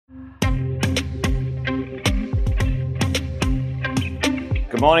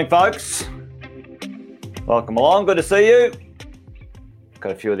Good morning, folks. Welcome along. Good to see you.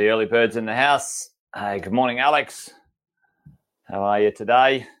 Got a few of the early birds in the house. Hey, good morning, Alex. How are you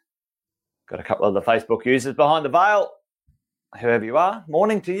today? Got a couple of the Facebook users behind the veil. Whoever you are,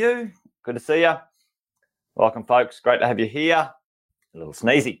 morning to you. Good to see you. Welcome, folks. Great to have you here. A little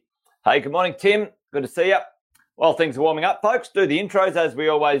sneezy. Hey, good morning, Tim. Good to see you. Well, things are warming up, folks. Do the intros as we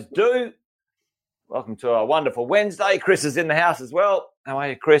always do. Welcome to a wonderful Wednesday. Chris is in the house as well. How are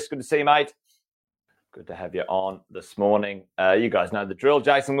you, Chris? Good to see you, mate. Good to have you on this morning. You guys know the drill.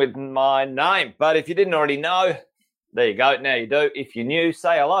 Jason Whitton, my name. But if you didn't already know, there you go. Now you do. If you're new,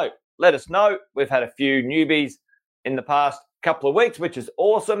 say hello. Let us know. We've had a few newbies in the past couple of weeks, which is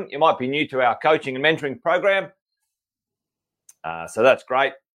awesome. You might be new to our coaching and mentoring program. So that's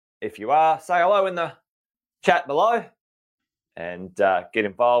great. If you are, say hello in the chat below and get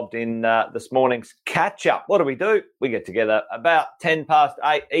involved in this morning's catch-up. What do? We get together about 10 past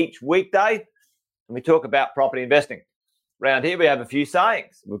 8 each weekday and we talk about property investing. Around here we have a few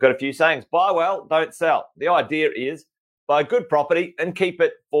sayings. We've got a few sayings. Buy well, don't sell. The idea is buy good property and keep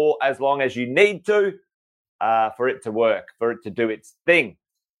it for as long as you need to for it to work, for it to do its thing.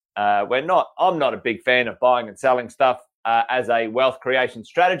 I'm not a big fan of buying and selling stuff as a wealth creation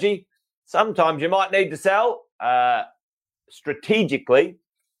strategy. Sometimes you might need to sell strategically,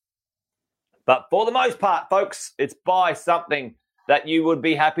 but for the most part, folks, it's buy something that you would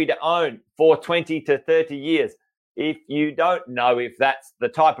be happy to own for 20 to 30 years. If you don't know if that's the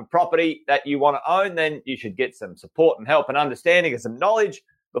type of property that you want to own, then you should get some support and help and understanding and some knowledge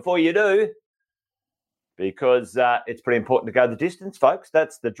before you do, because it's pretty important to go the distance, folks.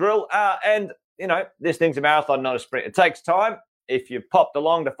 That's the drill. And, you know, this thing's a marathon, not a sprint. It takes time. If you've popped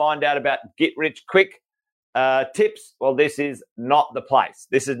along to find out about get-rich-quick tips, well, this is not the place.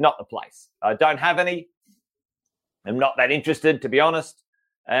 This is not the place. I don't have any. I'm not that interested, to be honest.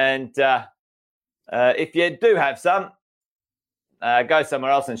 And if you do have some, go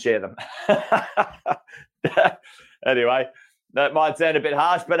somewhere else and share them. Anyway, that might sound a bit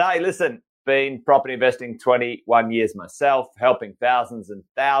harsh, but hey, listen, been property investing 21 years myself, helping thousands and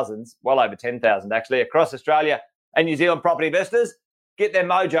thousands, well over 10,000 actually, across Australia and New Zealand property investors get their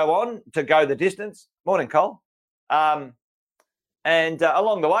mojo on to go the distance. Morning, Cole. And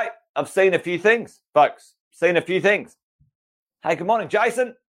along the way, I've seen a few things, folks. Seen a few things. Hey, good morning,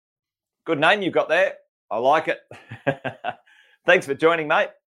 Jason. Good name you've got there. I like it. Thanks for joining, mate.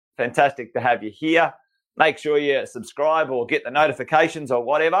 Fantastic to have you here. Make sure you subscribe or get the notifications or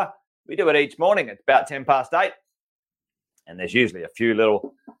whatever. We do it each morning. It's about 10 past 8. And there's usually a few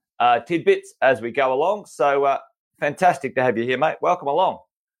little tidbits as we go along. So fantastic to have you here, mate. Welcome along.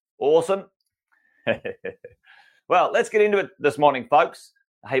 Awesome. Well, let's get into it this morning, folks.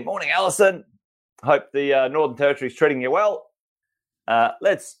 Hey, morning, Alison. Hope the Northern Territory is treating you well.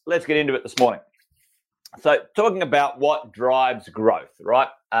 Let's get into it this morning. So talking about what drives growth, right?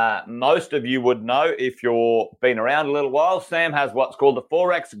 Most of you would know, if you've been around a little while, Sam has what's called the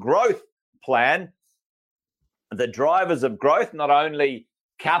 4X growth plan. The drivers of growth, not only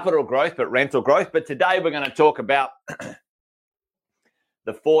capital growth, but rental growth. But today we're going to talk about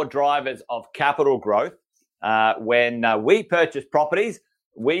the 4 drivers of capital growth. When we purchase properties,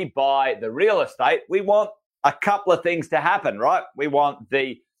 we buy the real estate, we want a couple of things to happen, right? We want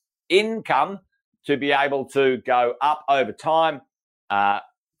the income to be able to go up over time,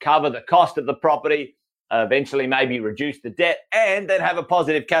 cover the cost of the property, eventually maybe reduce the debt, and then have a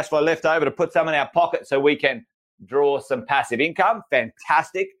positive cash flow left over to put some in our pocket so we can draw some passive income.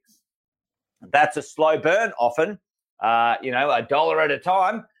 Fantastic. That's a slow burn often, $1 at a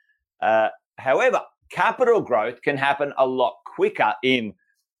time. However, capital growth can happen a lot quicker in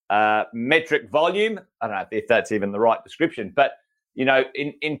metric volume. I don't know if that's even the right description, but, you know,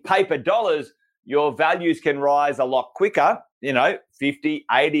 in paper dollars, your values can rise a lot quicker, you know, 50,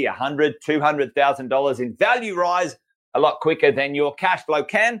 80, 100, $200,000 in value rise a lot quicker than your cash flow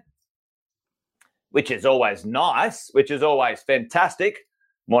can, which is always nice, which is always fantastic.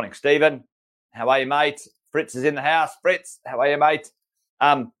 Morning, Stephen. How are you, mate? Fritz is in the house. Fritz, how are you, mate?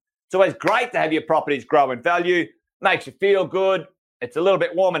 It's always great to have your properties grow in value. Makes you feel good. It's a little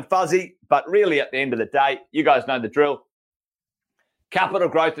bit warm and fuzzy, but really at the end of the day, you guys know the drill. Capital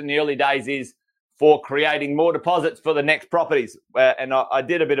growth in the early days is for creating more deposits for the next properties. And I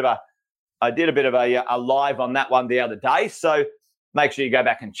did a bit of a live on that one the other day. So make sure you go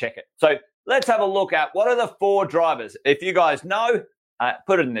back and check it. So let's have a look at what are the 4 drivers. If you guys know,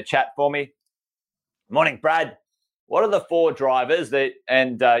 put it in the chat for me. Morning, Brad. What are the 4 drivers that,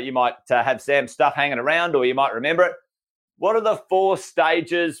 and you might have Sam's stuff hanging around, or you might remember it. What are the 4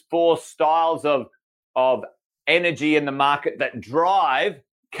 stages, 4 styles of energy in the market that drive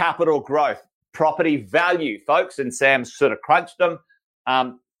capital growth, property value, folks, and Sam's sort of crunched them.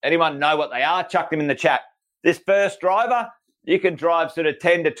 Anyone know what they are? Chuck them in the chat. This first driver, you can drive sort of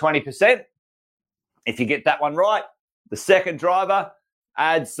 10 to 20% if you get that one right. The second driver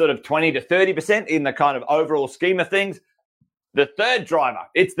adds sort of 20 to 30% in the kind of overall scheme of things. The third driver,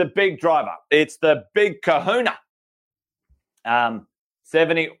 it's the big driver. It's the big kahuna.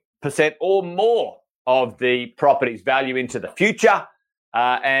 70% or more of the property's value into the future.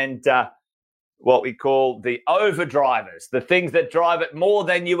 And what we call the overdrivers, the things that drive it more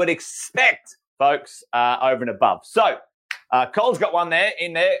than you would expect, folks, over and above. So Cole's got one there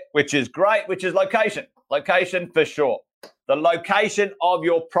in there, which is great, which is location. Location for sure. The location of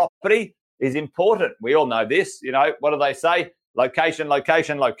your property is important. We all know this. You know, what do they say? Location,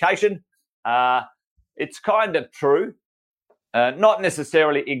 location, location. It's kind of true. Not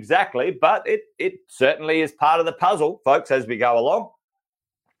necessarily exactly, but it certainly is part of the puzzle, folks, as we go along.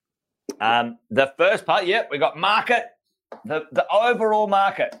 The first part, we got market, the overall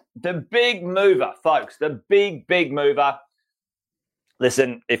market, the big mover, folks, the big mover.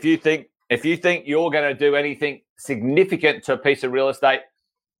 Listen, if you think you're going to do anything significant to a piece of real estate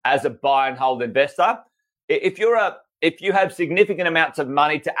as a buy and hold investor, if you have significant amounts of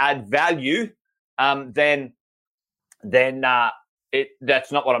money to add value, then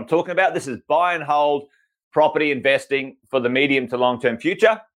that's not what I'm talking about. This is buy and hold property investing for the medium to long-term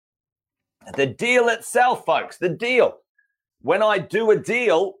future. The deal itself, folks, the deal. When I do a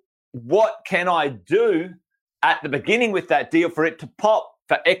deal, what can I do at the beginning with that deal for it to pop,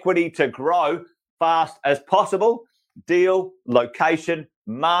 for equity to grow fast as possible? Deal, location,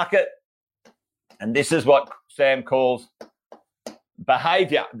 market. And this is what Sam calls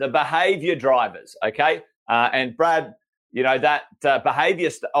behavior, the behavior drivers, okay? And Brad, you know, that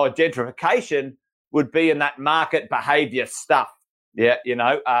behavior or gentrification would be in that market behavior stuff. Yeah, you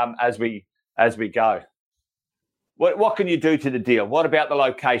know, as we go. What can you do to the deal? What about the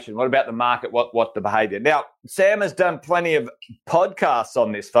location? What about the market? What the behavior? Now, Sam has done plenty of podcasts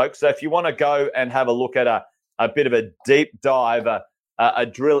on this, folks. So if you want to go and have a look at a bit of a deep dive, a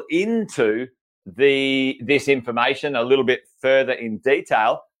drill into this information a little bit further in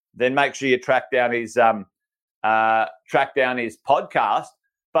detail, then make sure you track down his podcast.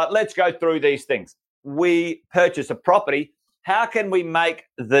 But let's go through these things. We purchase a property. How can we make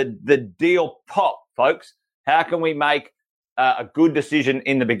the deal pop, folks? How can we make a good decision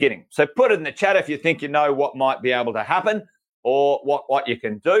in the beginning? So put it in the chat if you think you know what might be able to happen or what you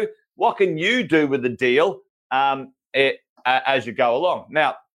can do. What can you do with the deal as you go along?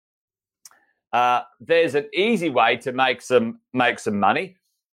 Now, there's an easy way to make some money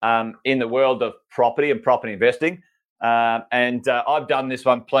in the world of property and property investing, and I've done this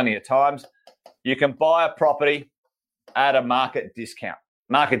one plenty of times. You can buy a property at a market discount.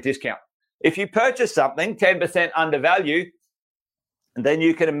 If you purchase something 10% undervalued, then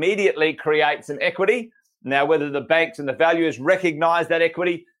you can immediately create some equity. Now, whether the banks and the valuers recognize that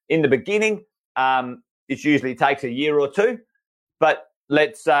equity in the beginning, it usually takes a year or two. But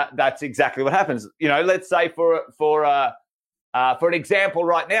that's exactly what happens. You know, let's say for an example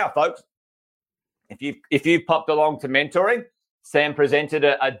right now, folks, if you've popped along to mentoring, Sam presented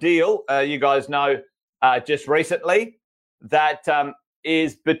a deal, you guys know, just recently that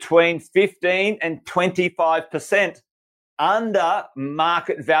is between 15 and 25% under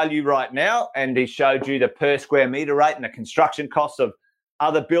market value right now. And he showed you the per square meter rate and the construction costs of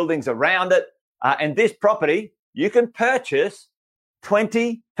other buildings around it. And this property, you can purchase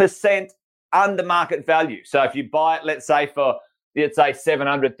 20% under market value. So if you buy it, let's say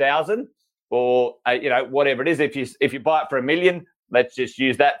 700,000 or whatever it is. If you buy it for $1 million, let's just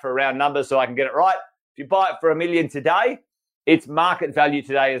use that for a round number so I can get it right. If you buy it for $1 million today, its market value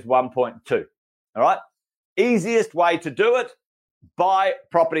today is 1.2. All right. Easiest way to do it: buy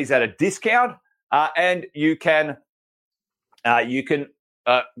properties at a discount, and you can gain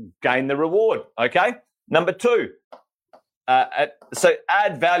the reward. Okay. Number two. So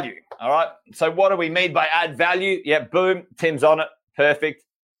add value. All right. So what do we mean by add value? Yeah, boom. Tim's on it. Perfect.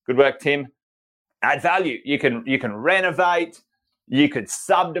 Good work, Tim. Add value. You can renovate. You could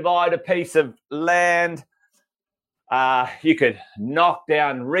subdivide a piece of land. You could knock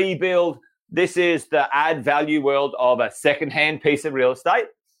down, rebuild. This is the add value world of a secondhand piece of real estate.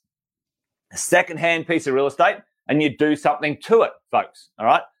 A secondhand piece of real estate, and you do something to it, folks. All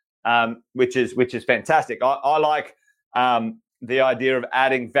right. Which is fantastic. I like the idea of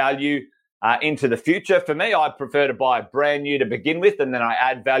adding value into the future. For me, I prefer to buy brand new to begin with, and then I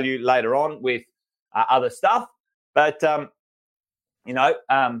add value later on with other stuff. But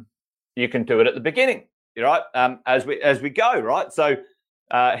you can do it at the beginning, right? As we go, right? So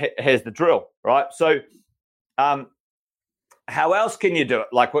here's the drill, right? So how else can you do it?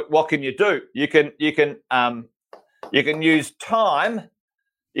 Like what can you do? You can use time.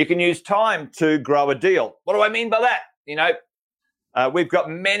 You can use time to grow a deal. What do I mean by that? We've got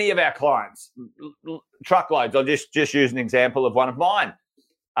many of our clients, truckloads. I'll just use an example of one of mine.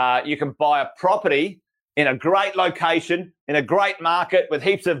 You can buy a property in a great location, in a great market with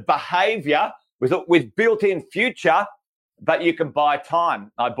heaps of behaviour, with built-in future, but you can buy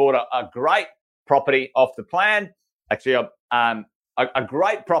time. I bought a great property off the plan, actually a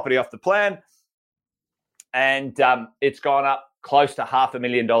great property off the plan, and it's gone up close to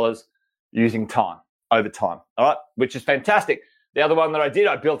 $500,000 using time, over time, all right, which is fantastic. The other one that I did,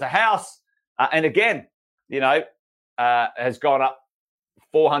 I built a house, and again, has gone up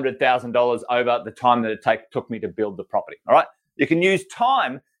 $400,000 over the time that it took me to build the property. All right, you can use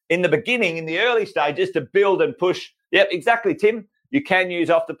time in the beginning, in the early stages, to build and push. Yep, exactly, Tim. You can use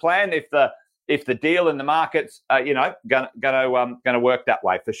off the plan if the deal in the market's gonna work that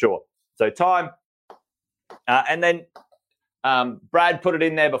way for sure. So time, and then Brad put it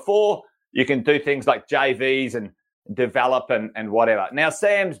in there before. You can do things like JVs and develop and whatever. Now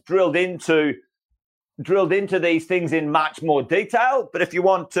Sam's drilled into these things in much more detail, but if you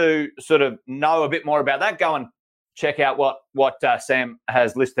want to sort of know a bit more about that, go and check out what Sam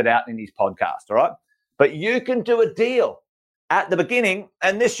has listed out in his podcast, all right? But you can do a deal at the beginning,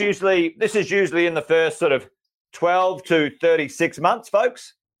 and this is usually in the first sort of 12 to 36 months,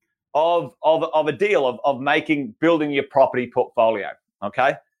 folks, of a deal of building your property portfolio,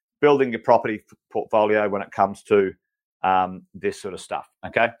 okay? Building your property portfolio when it comes to this sort of stuff,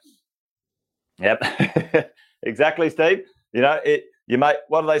 okay? Yep, exactly, Steve. What do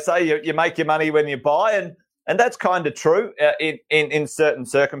they say? You make your money when you buy, and that's kind of true in certain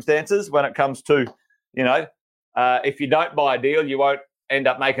circumstances when it comes to, if you don't buy a deal, you won't end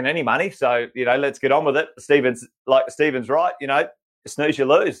up making any money. So, let's get on with it. Stephen's right. Snooze, you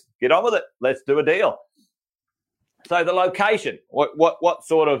lose. Get on with it. Let's do a deal. So the location, what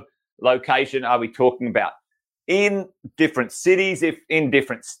sort of location are we talking about? In different cities, if in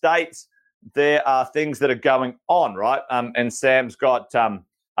different states, there are things that are going on, right? And Sam's got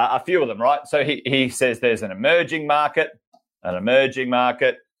a few of them, right? So he says there's an emerging market,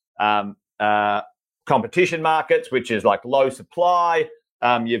 competition markets, which is like low supply.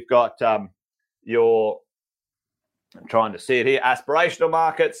 You've got I'm trying to see it here, aspirational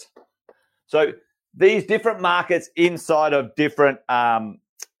markets. So these different markets inside of different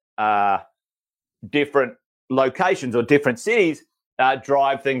locations or different cities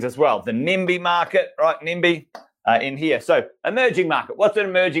drive things as well. The NIMBY market, right? NIMBY in here. So emerging market. What's an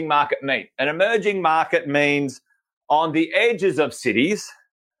emerging market mean? An emerging market means on the edges of cities,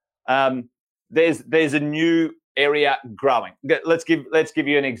 there's a new area growing. Let's give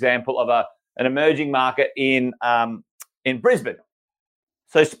you an example of an emerging market in Brisbane.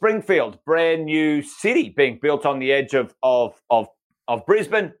 So Springfield, brand new city being built on the edge of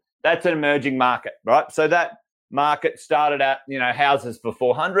Brisbane. That's an emerging market, right? So that market started at houses for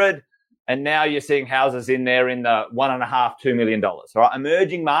 400, and now you're seeing houses in there in the $1.5–2 million. All right,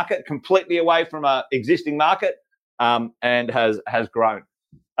 emerging market, completely away from an existing market, and has grown.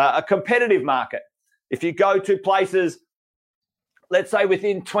 A competitive market. If you go to places, let's say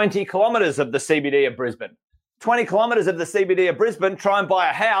within 20 kilometres of the CBD of Brisbane, 20 kilometres of the CBD of Brisbane, try and buy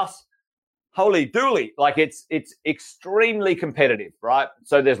a house. Holy dooly, like it's extremely competitive, right?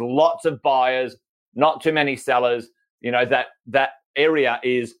 So there's lots of buyers, not too many sellers. That area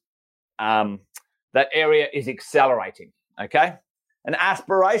is accelerating. Okay, an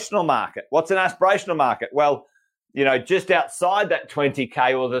aspirational market. What's an aspirational market? Well, just outside that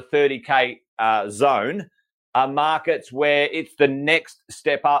 20K or the 30K zone are markets where it's the next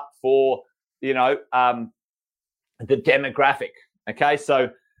step up for the demographic. Okay, so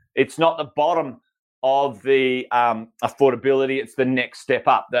it's not the bottom of the affordability, it's the next step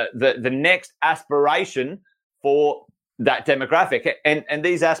up, the next aspiration for that demographic. And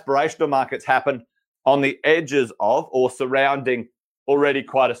these aspirational markets happen on the edges of or surrounding already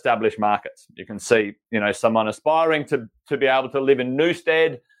quite established markets. You can see, someone aspiring to be able to live in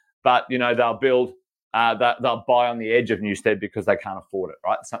Newstead, but, they'll buy on the edge of Newstead because they can't afford it,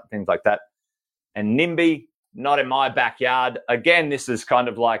 right? Things like that. And NIMBY, not in my backyard. Again, this is kind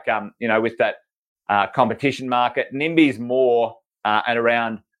of like, with that competition market. NIMBY is more and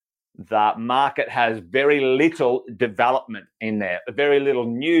around the market has very little development in there, very little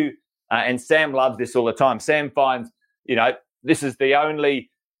new. And Sam loves this all the time. Sam finds, this is the only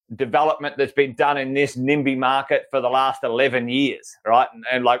development that's been done in this NIMBY market for the last 11 years, right?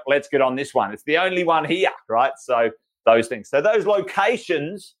 And like, let's get on this one. It's the only one here, right? So those things. So those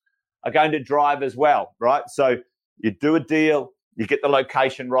locations are going to drive as well, right? So you do a deal, you get the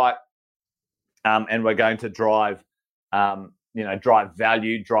location right, and we're going to drive, drive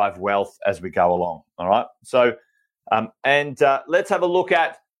value, drive wealth as we go along. All right. So, let's have a look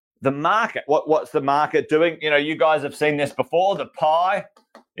at the market. What's the market doing? You guys have seen this before. The pie,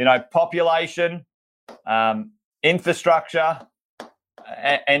 population, infrastructure,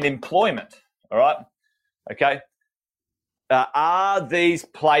 and employment. All right. Okay. Are these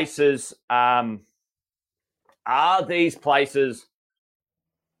places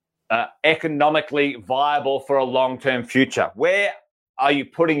economically viable for a long-term future? Where are you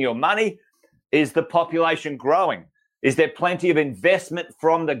putting your money? Is the population growing? Is there plenty of investment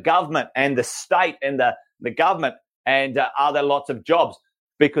from the government and the state and the government? And are there lots of jobs?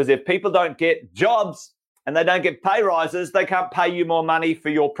 Because if people don't get jobs and they don't get pay rises, they can't pay you more money for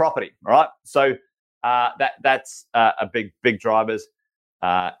your property, right? So that's a big drivers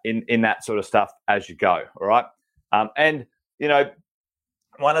in that sort of stuff as you go, all right?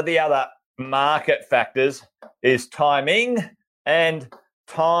 One of the other market factors is timing and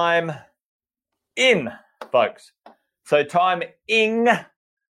time in, folks. So timing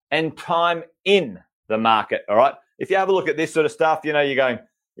and time in the market, all right? If you have a look at this sort of stuff, you're going,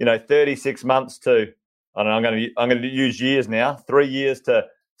 36 months to, I don't know, I'm going to use years now, 3 years to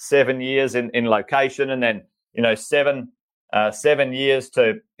 7 years in location, and then, 7 years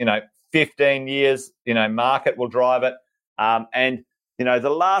to, 15 years, market will drive it. The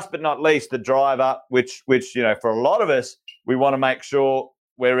last but not least, the driver, which for a lot of us, we want to make sure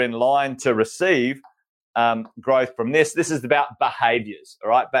we're in line to receive growth from this. This is about behaviours, all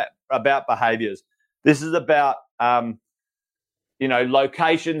right? About behaviours. This is about,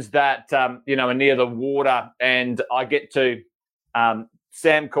 locations that, are near the water, and I get to,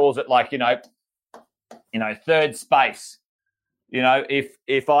 Sam calls it like, third space.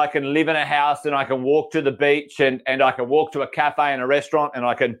 If I can live in a house and I can walk to the beach and I can walk to a cafe and a restaurant and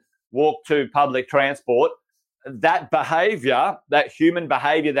I can walk to public transport, that behavior, that human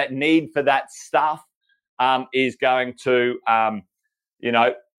behavior, that need for that stuff is going to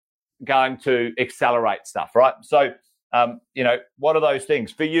accelerate stuff, right? So, what are those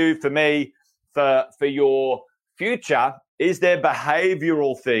things for you, for me, for your future? Is there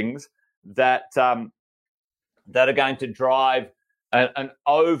behavioral things that are going to drive an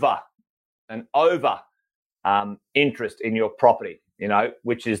over interest in your property,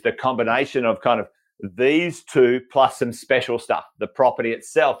 which is the combination of kind of these two plus some special stuff, the property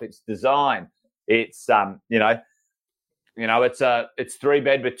itself, its design, it's, it's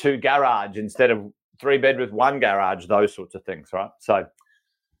 3-bed with 2 garage instead of 3-bed with 1 garage, those sorts of things, right? So,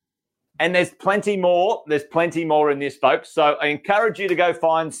 and there's plenty more in this, folks. So I encourage you to go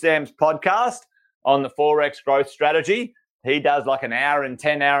find Sam's podcast on the Forex growth strategy. He does like an hour and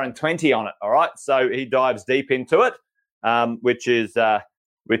 10, hour and 20 on it. All right. So he dives deep into it, which is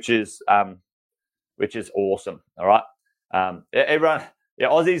awesome. All right. Everyone,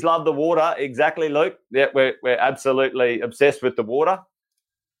 Aussies love the water. Exactly, Luke. Yeah, we're absolutely obsessed with the water.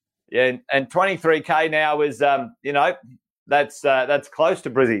 Yeah. And 23K now is, that's close to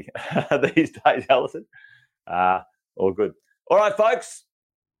Brizzy these days, Alison. All good. All right, folks.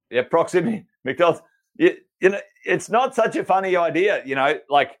 Yeah, proximity, McDonald's. It's not such a funny idea,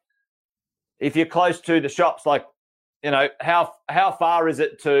 like if you're close to the shops, like, how far is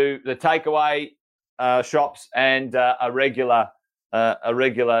it to the takeaway shops and a regular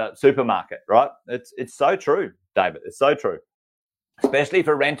supermarket, right? It's so true, David. It's so true, especially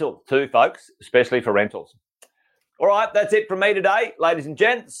for rental too, folks. Especially for rentals. All right, that's it from me today, ladies and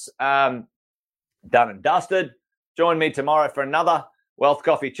gents. Done and dusted. Join me tomorrow for another Wealth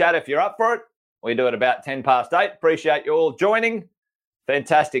Coffee Chat if you're up for it. We do it about 10 past 8. Appreciate you all joining.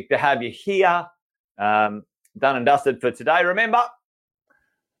 Fantastic to have you here. Done and dusted for today. Remember,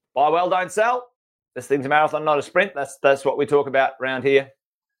 buy well, don't sell. This thing's a marathon, not a sprint. That's what we talk about around here.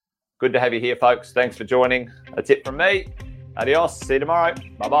 Good to have you here, folks. Thanks for joining. That's it from me. Adios. See you tomorrow.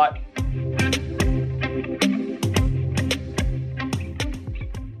 Bye-bye.